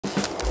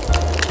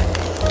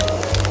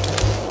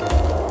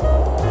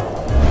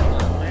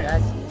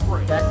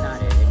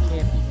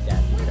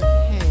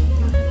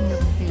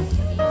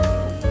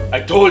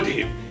told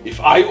him if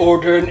I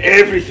order an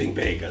everything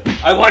bagel,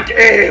 I want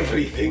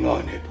everything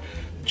on it.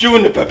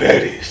 Juniper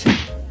berries,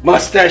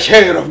 mustache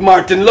hair of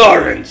Martin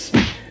Lawrence,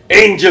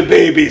 angel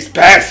baby's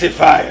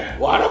pacifier.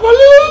 Water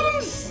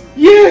balloons?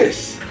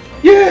 Yes,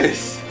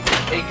 yes.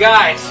 Hey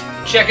guys,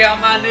 check out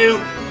my new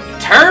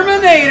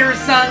Terminator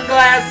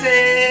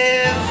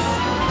sunglasses.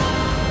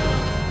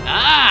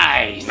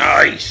 Nice.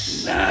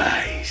 Nice.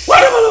 Nice.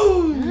 Water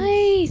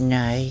balloons.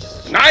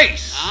 Nice.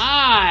 Nice. Nice.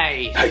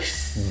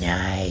 Nice.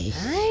 Nice.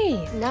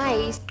 Nice.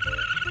 Nice.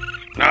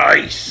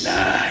 Nice. Nice.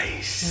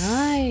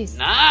 Nice. Nice.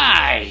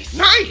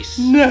 Nice.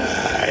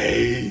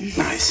 Nice.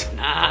 Nice.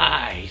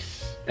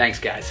 Nice. Thanks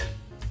guys.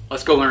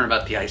 Let's go learn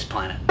about the ice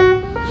planet.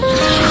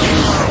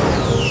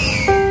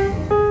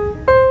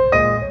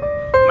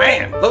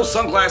 Man, those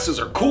sunglasses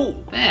are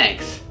cool.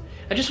 Thanks.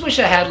 I just wish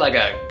I had like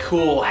a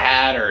cool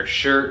hat or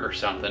shirt or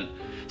something.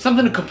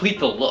 Something to complete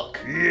the look.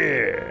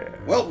 Yeah.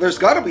 Well, there's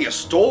gotta be a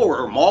store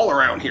or mall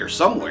around here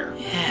somewhere.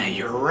 Yeah,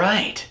 you're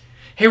right.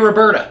 Hey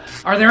Roberta,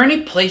 are there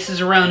any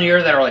places around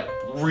here that are like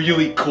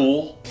really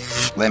cool?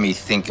 Let me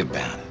think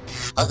about it.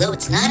 Although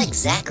it's not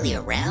exactly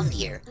around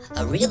here,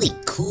 a really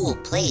cool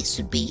place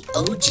would be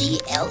OGLE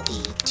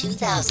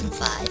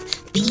 2005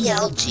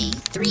 BLG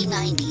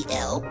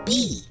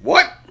 390LB.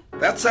 What?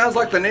 That sounds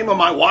like the name of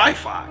my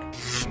Wi-Fi.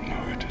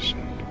 No, it isn't.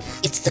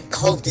 It's the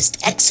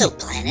coldest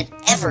exoplanet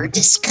ever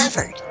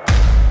discovered.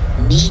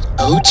 Meet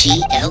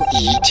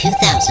OGLE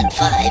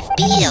 2005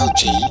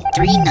 BLG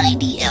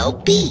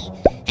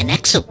 390LB, an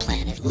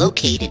exoplanet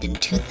located in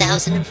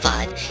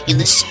 2005 in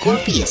the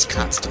Scorpius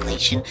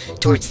constellation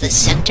towards the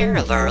center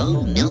of our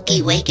own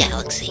Milky Way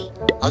galaxy.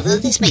 Although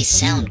this may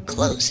sound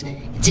close,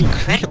 it's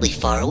incredibly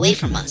far away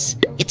from us.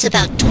 It's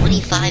about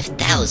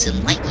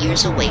 25,000 light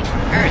years away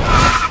from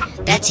Earth.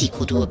 That's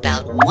equal to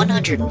about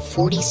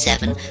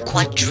 147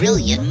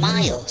 quadrillion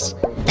miles.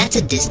 That's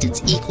a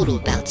distance equal to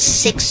about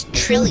 6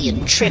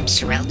 trillion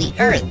trips around the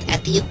Earth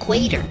at the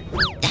equator.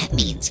 That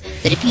means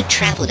that if you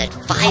traveled at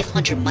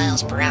 500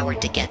 miles per hour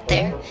to get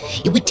there,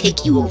 it would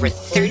take you over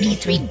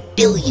 33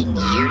 billion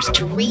years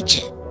to reach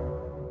it.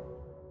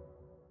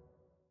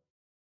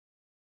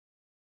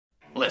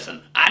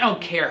 Listen, I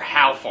don't care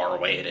how far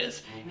away it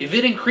is. If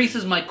it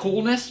increases my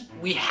coolness,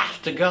 we have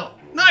to go.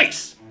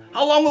 Nice!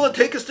 How long will it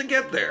take us to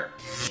get there?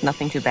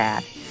 Nothing too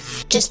bad.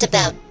 Just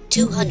about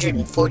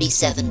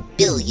 247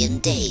 billion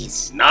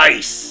days.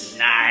 Nice!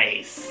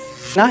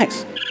 Nice.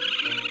 Nice.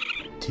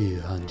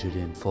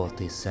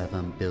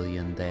 247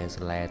 billion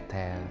days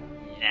later.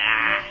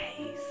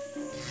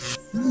 Nice.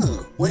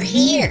 Ooh, we're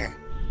here.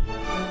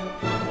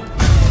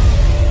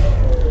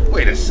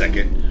 Wait a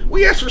second.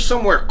 We asked for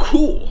somewhere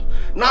cool.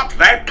 Not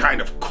that kind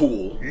of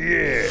cool.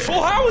 Yeah.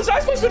 Well, how was I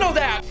supposed to know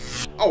that?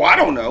 Oh, I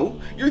don't know.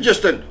 You're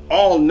just an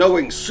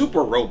all-knowing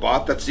super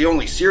robot that's the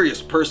only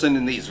serious person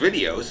in these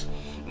videos.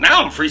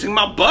 Now I'm freezing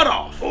my butt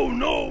off. Oh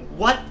no.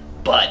 What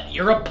butt?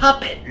 You're a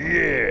puppet.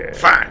 Yeah.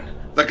 Fine.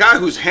 The guy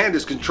whose hand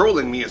is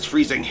controlling me is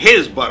freezing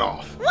his butt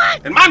off.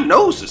 What? And my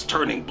nose is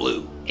turning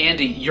blue.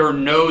 Andy, your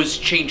nose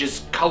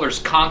changes colors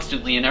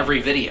constantly in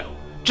every video.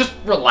 Just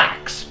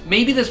relax.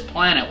 Maybe this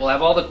planet will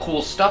have all the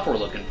cool stuff we're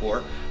looking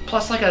for,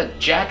 plus like a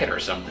jacket or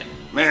something.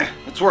 Meh,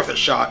 it's worth a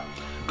shot.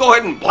 Go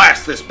ahead and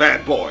blast this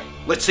bad boy.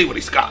 Let's see what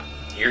he's got.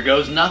 Here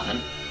goes nothing.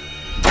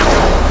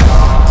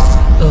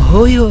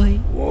 Ahoy hoy.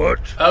 What?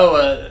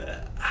 Oh,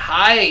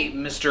 hi,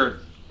 Mr.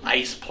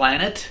 Ice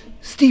Planet.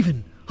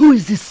 Stephen, who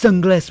is this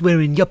sunglass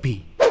wearing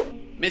yuppie?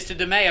 Mr.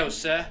 DeMaio,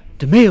 sir.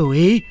 DeMaio,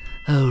 eh?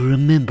 I'll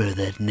remember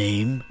that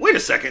name. Wait a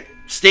second.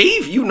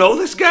 Steve, you know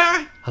this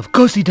guy? Of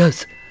course he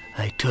does.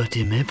 I taught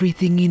him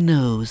everything he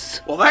knows.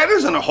 Well, that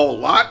isn't a whole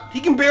lot. He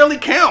can barely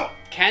count.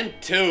 Can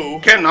too.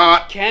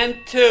 Cannot. Can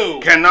too.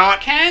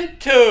 Cannot. Can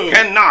too.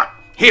 Cannot.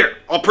 Here,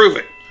 I'll prove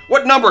it.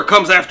 What number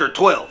comes after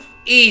 12?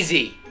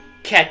 Easy.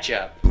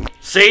 Ketchup.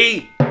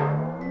 See?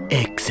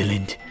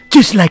 Excellent.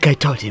 Just like I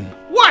taught him.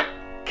 What?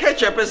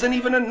 Ketchup isn't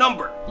even a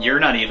number. You're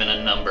not even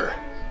a number.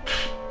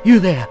 You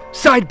there,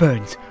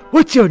 Sideburns.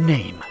 What's your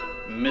name?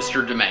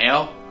 Mr.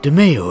 DeMaio?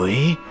 DeMaio,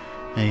 eh?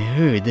 I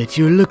heard that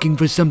you're looking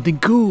for something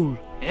cool.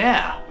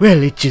 Yeah.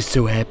 Well, it just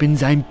so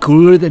happens I'm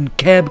cooler than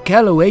Cab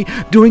Calloway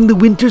during the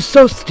winter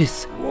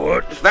solstice.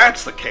 What? If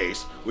that's the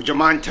case, would you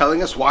mind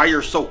telling us why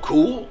you're so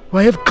cool?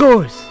 Why, of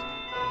course.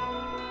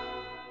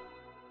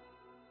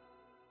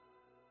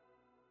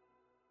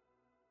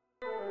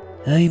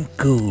 I'm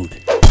cold,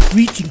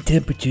 reaching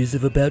temperatures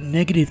of about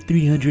negative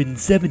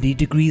 370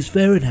 degrees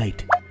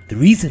Fahrenheit. The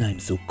reason I'm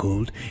so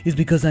cold is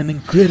because I'm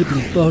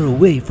incredibly far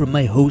away from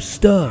my host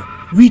star,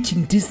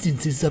 reaching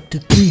distances up to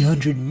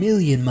 300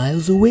 million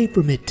miles away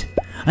from it.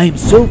 I am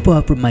so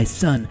far from my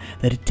sun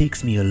that it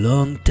takes me a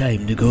long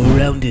time to go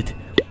around it.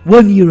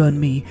 1 year on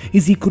me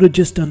is equal to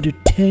just under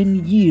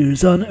 10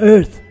 years on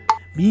Earth.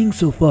 Being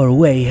so far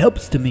away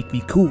helps to make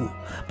me cool,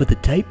 but the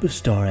type of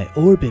star I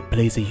orbit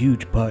plays a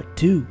huge part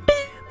too.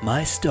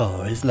 My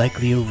star is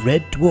likely a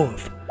red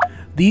dwarf.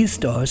 These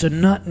stars are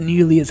not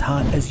nearly as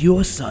hot as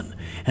your sun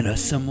and are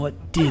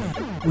somewhat dim,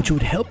 which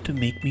would help to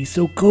make me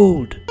so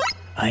cold.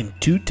 I'm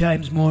 2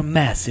 times more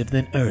massive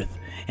than Earth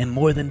and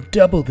more than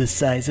double the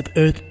size of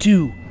Earth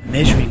 2,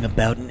 measuring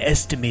about an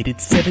estimated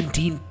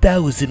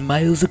 17,000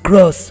 miles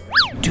across.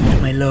 Due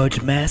to my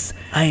large mass,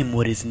 I am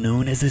what is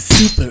known as a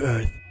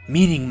super-Earth,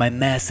 meaning my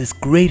mass is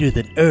greater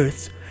than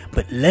Earth's,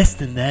 but less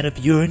than that of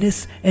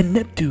Uranus and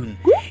Neptune.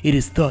 It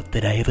is thought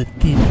that I have a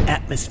thin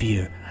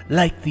atmosphere,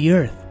 like the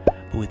Earth, but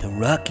with a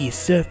rocky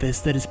surface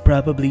that is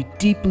probably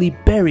deeply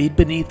buried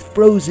beneath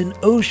frozen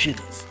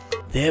oceans.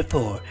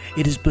 Therefore,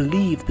 it is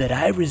believed that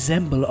I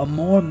resemble a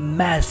more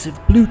massive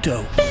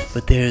Pluto,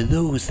 but there are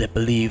those that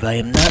believe I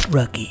am not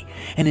rocky,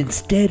 and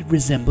instead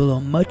resemble a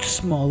much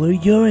smaller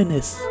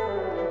Uranus.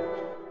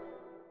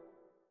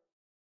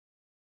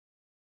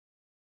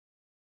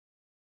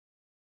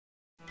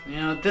 You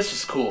know, this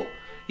is cool.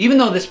 Even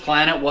though this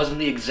planet wasn't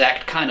the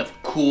exact kind of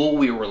cool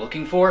we were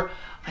looking for,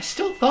 I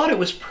still thought it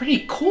was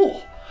pretty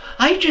cool.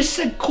 I just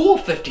said cool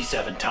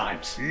 57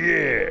 times.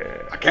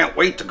 Yeah. I can't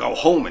wait to go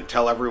home and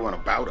tell everyone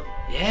about him.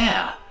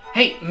 Yeah.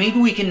 Hey, maybe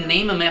we can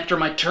name him after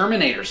my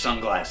Terminator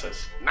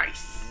sunglasses.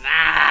 Nice.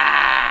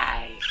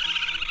 Nice.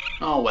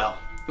 Oh well.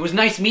 It was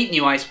nice meeting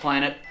you, Ice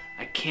Planet.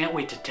 I can't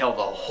wait to tell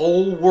the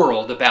whole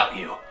world about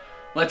you.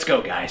 Let's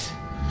go, guys.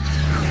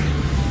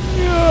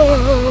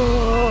 No.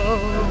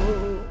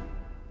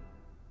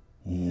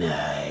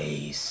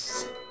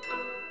 Nice.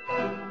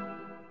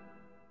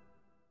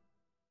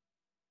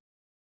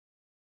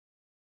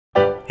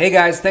 Hey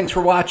guys, thanks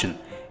for watching.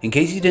 In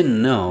case you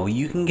didn't know,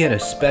 you can get a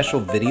special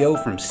video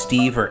from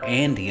Steve or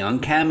Andy on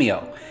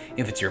Cameo.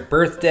 If it's your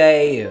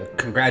birthday, a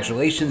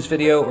congratulations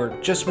video, or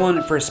just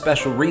one for a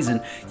special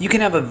reason, you can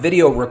have a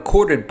video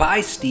recorded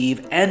by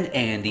Steve and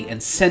Andy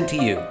and sent to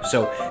you,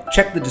 so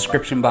check the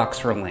description box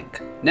for a link.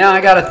 Now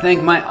I gotta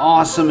thank my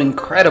awesome,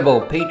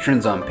 incredible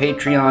patrons on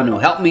Patreon who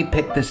helped me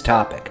pick this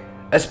topic.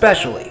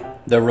 Especially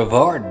the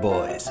Rivard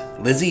Boys,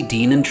 Lizzie,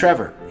 Dean, and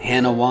Trevor,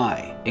 Hannah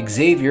Y.,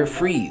 Xavier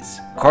Fries,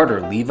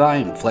 Carter Levi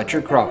and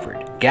Fletcher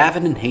Crawford,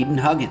 Gavin and Hayden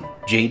Huggin,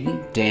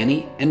 Jaden,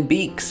 Danny, and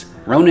Beeks,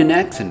 Ronan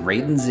X and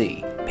Raiden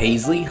Z,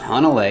 Paisley,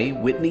 Hanalei,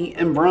 Whitney,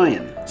 and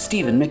Brian,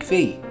 Stephen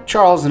McPhee,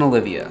 Charles and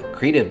Olivia,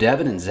 Creative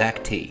Devin and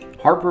Zach T,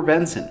 Harper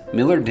Benson,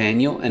 Miller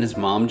Daniel and his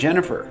mom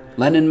Jennifer,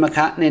 Lennon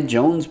McCotton and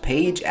Jones,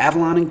 Paige,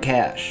 Avalon and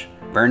Cash,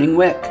 Burning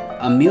Wick,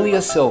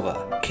 Amelia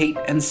Silva, Kate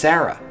and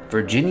Sarah,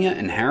 Virginia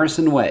and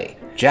Harrison Way,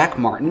 Jack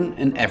Martin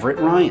and Everett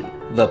Ryan,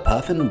 The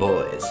Puffin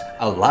Boys,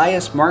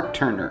 Elias Mark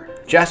Turner,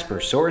 Jasper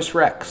Source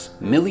Rex,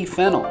 Millie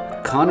Fennel,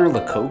 Connor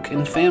Lecoq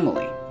and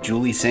family,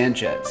 Julie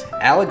Sanchez,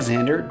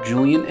 Alexander,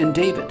 Julian and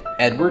David,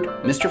 Edward,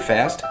 Mr.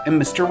 Fast and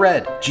Mr.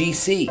 Red,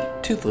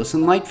 GC, Toothless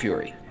and Light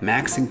Fury,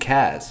 Max and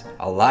Kaz,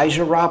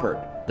 Elijah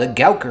Robert, the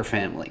Gauker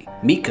family,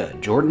 Mika,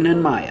 Jordan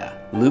and Maya,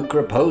 Luke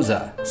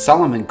Raposa,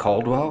 Solomon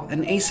Caldwell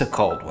and Asa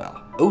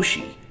Caldwell,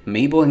 Oshi,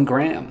 Mabel and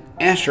Graham,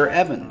 Asher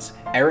Evans,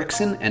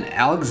 Erickson and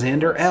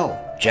Alexander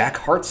L., Jack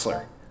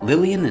Hartzler,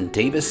 Lillian and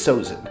Davis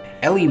Sozin,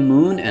 Ellie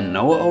Moon and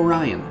Noah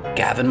Orion,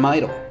 Gavin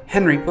Meidel,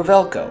 Henry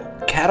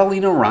Pavelko,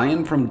 Catalina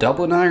Ryan from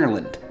Dublin,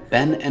 Ireland,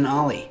 Ben and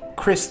Ollie,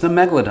 Chris the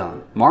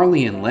Megalodon,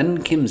 Marley and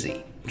Len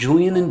Kimsey,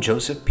 Julian and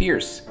Joseph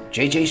Pierce,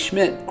 JJ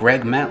Schmidt,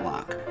 Greg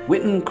Matlock,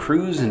 Witten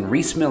Cruz and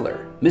Reese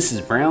Miller,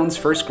 Mrs. Brown's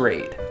First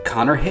Grade,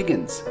 Connor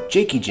Higgins,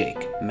 Jakey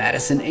Jake,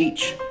 Madison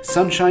H.,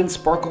 Sunshine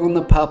Sparkle and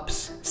the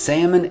Pups,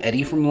 Sam and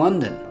Eddie from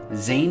London,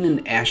 Zane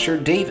and Asher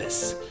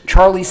Davis,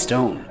 Charlie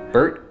Stone,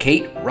 Bert,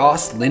 Kate,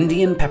 Ross,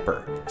 Lindy and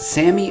Pepper,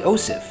 Sammy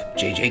Osif,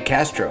 JJ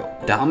Castro,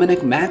 Dominic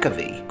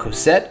McAvee,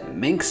 Cosette,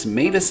 Minx,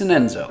 Mavis and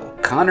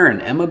Enzo, Connor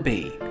and Emma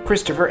B.,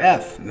 Christopher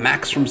F.,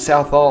 Max from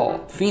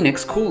Southall,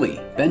 Phoenix Cooley,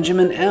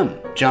 Benjamin M.,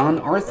 John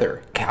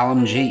Arthur,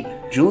 Callum G.,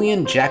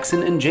 Julian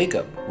Jackson and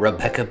Jacob,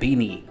 Rebecca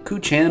Beanie,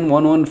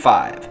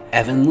 Kuchan115,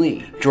 Evan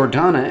Lee,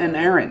 Jordana and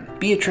Aaron,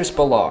 Beatrice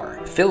Ballar,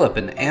 Philip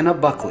and Anna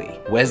Buckley,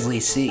 Wesley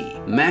C.,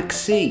 Max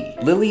C.,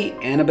 Lily,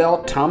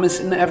 Annabelle, Thomas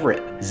and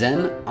Everett,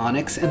 Zen,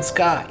 Onyx and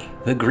Sky,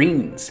 The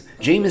Greens,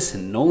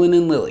 Jameson, Nolan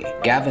and Lily,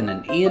 Gavin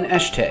and Ian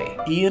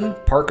Eshtay, Ian,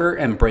 Parker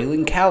and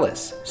Braylon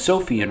Callis,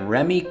 Sophie and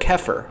Remy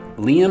Keffer,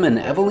 Liam and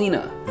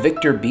Evelina,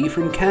 Victor B.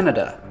 from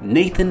Canada,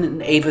 Nathan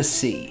and Ava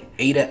C.,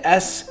 Ada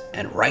S.,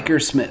 and Riker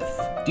Smith.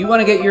 Do you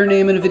want to get your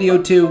name in a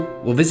video too?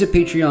 Well, visit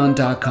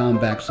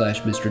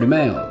patreon.com/Mr.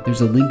 DeMaio.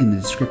 There's a link in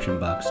the description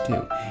box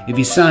too. If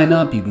you sign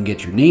up, you can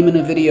get your name in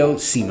a video,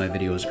 see my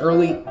videos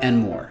early, and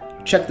more.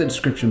 Check the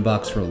description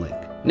box for a link.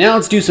 Now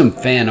let's do some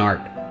fan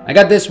art. I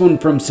got this one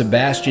from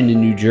Sebastian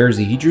in New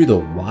Jersey. He drew the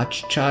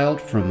Watch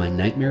Child from my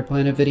Nightmare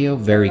Planet video.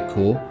 Very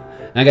cool.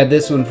 I got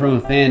this one from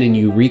a fan in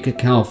Eureka,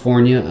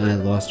 California. I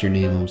lost your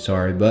name, I'm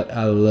sorry, but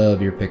I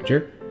love your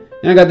picture.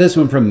 And I got this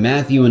one from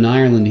Matthew in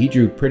Ireland. He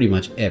drew pretty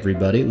much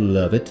everybody.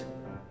 Love it.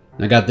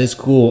 I got this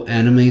cool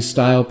anime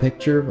style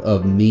picture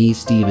of me,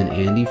 Steve, and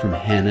Andy from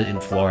Hannah in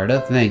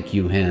Florida. Thank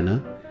you,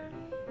 Hannah.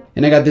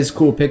 And I got this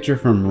cool picture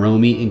from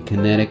Romy in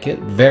Connecticut.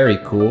 Very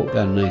cool.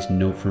 Got a nice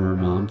note from her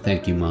mom.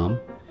 Thank you, Mom.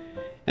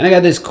 And I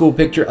got this cool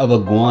picture of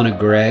Iguana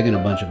Greg and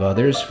a bunch of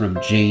others from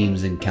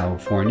James in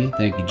California.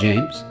 Thank you,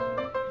 James.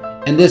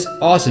 And this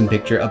awesome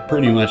picture of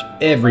pretty much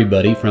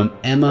everybody from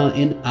Emma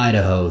in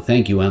Idaho.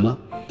 Thank you, Emma.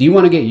 Do you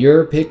want to get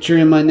your picture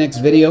in my next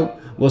video?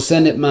 well,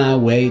 send it my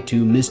way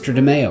to Mr.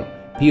 DeMaio,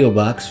 P.O.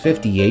 Box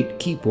 58,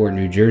 Keyport,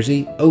 New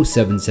Jersey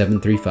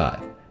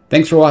 07735.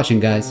 Thanks for watching,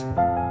 guys.